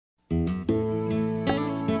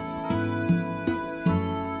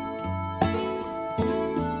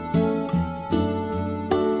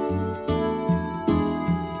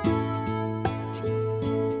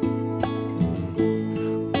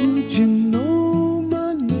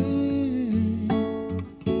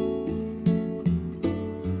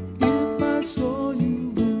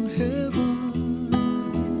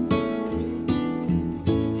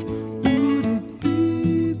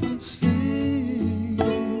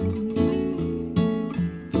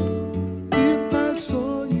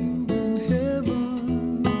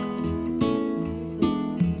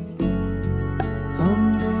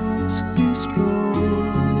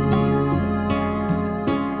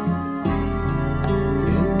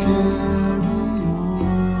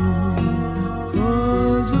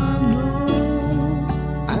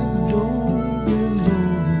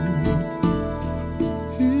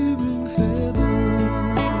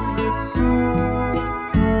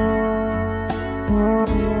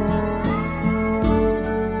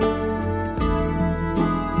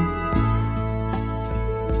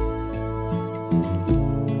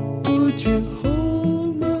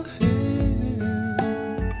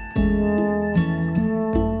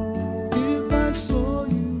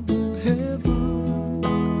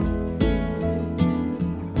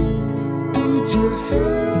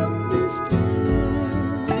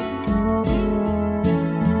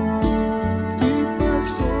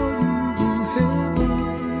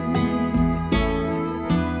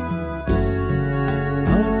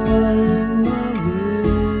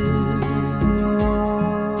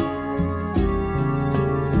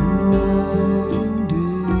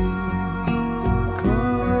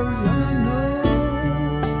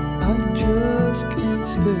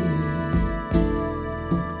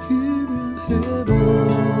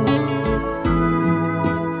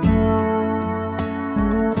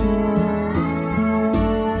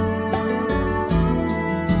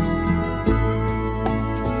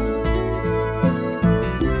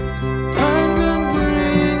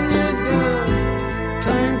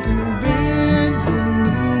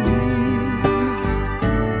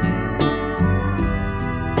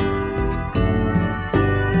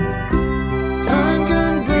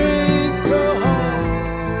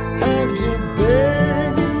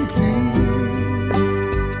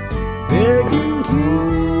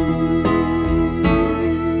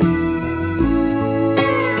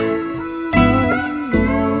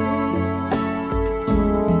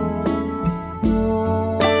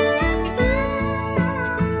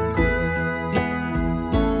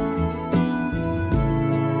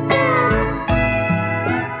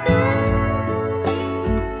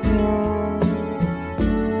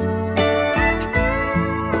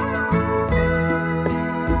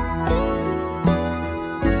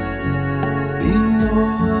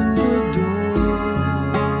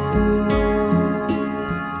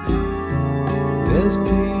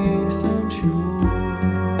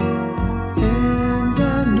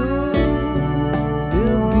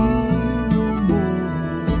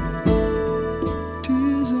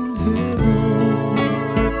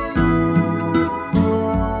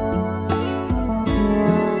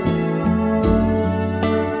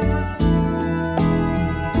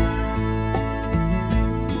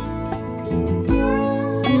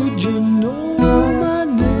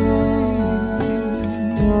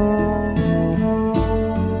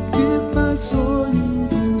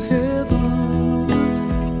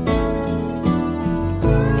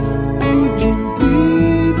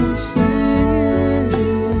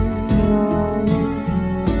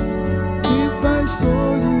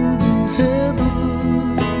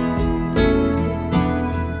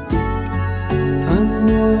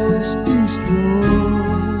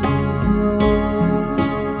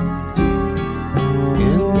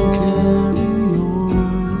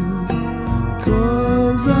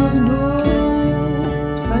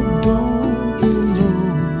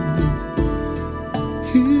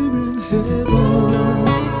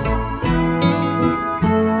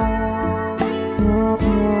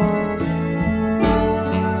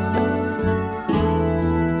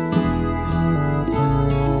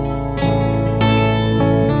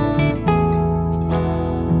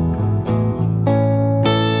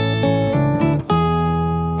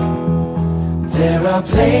There are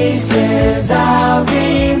places I'll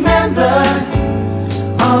remember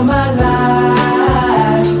all my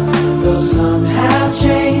life, though some have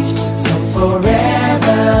changed, some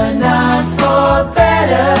forever, not for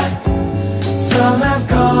better. Some have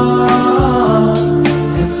gone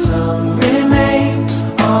and some remain.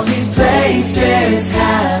 All these places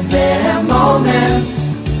have their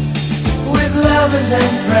moments with lovers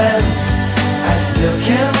and friends. I still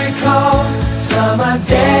can recall. Some are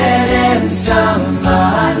dead and some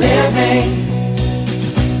are living.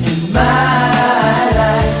 In my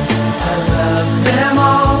life, I love them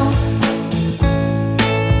all.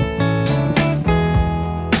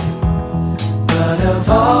 But of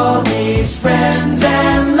all these friends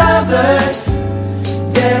and lovers,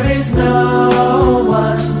 there is no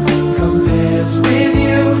one compares with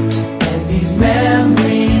you. And these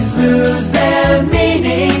memories lose their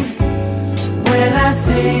meaning when I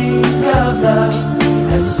think of love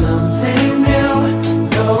as something new.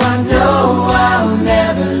 Though I know I'll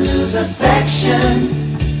never lose affection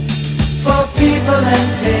for people and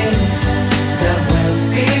things that went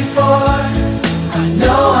before. I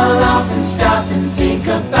know I'll often stop and think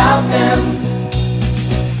about them.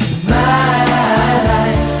 My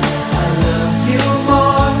life, I love you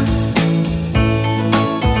more.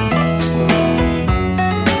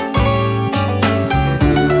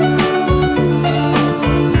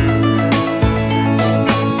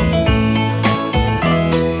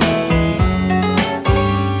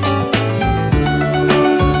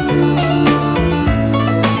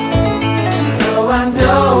 Though I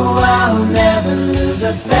know I'll never lose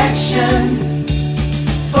affection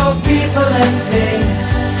for people and things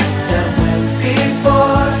that went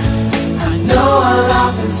before. I know I'll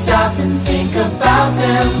often stop and think about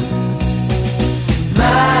them.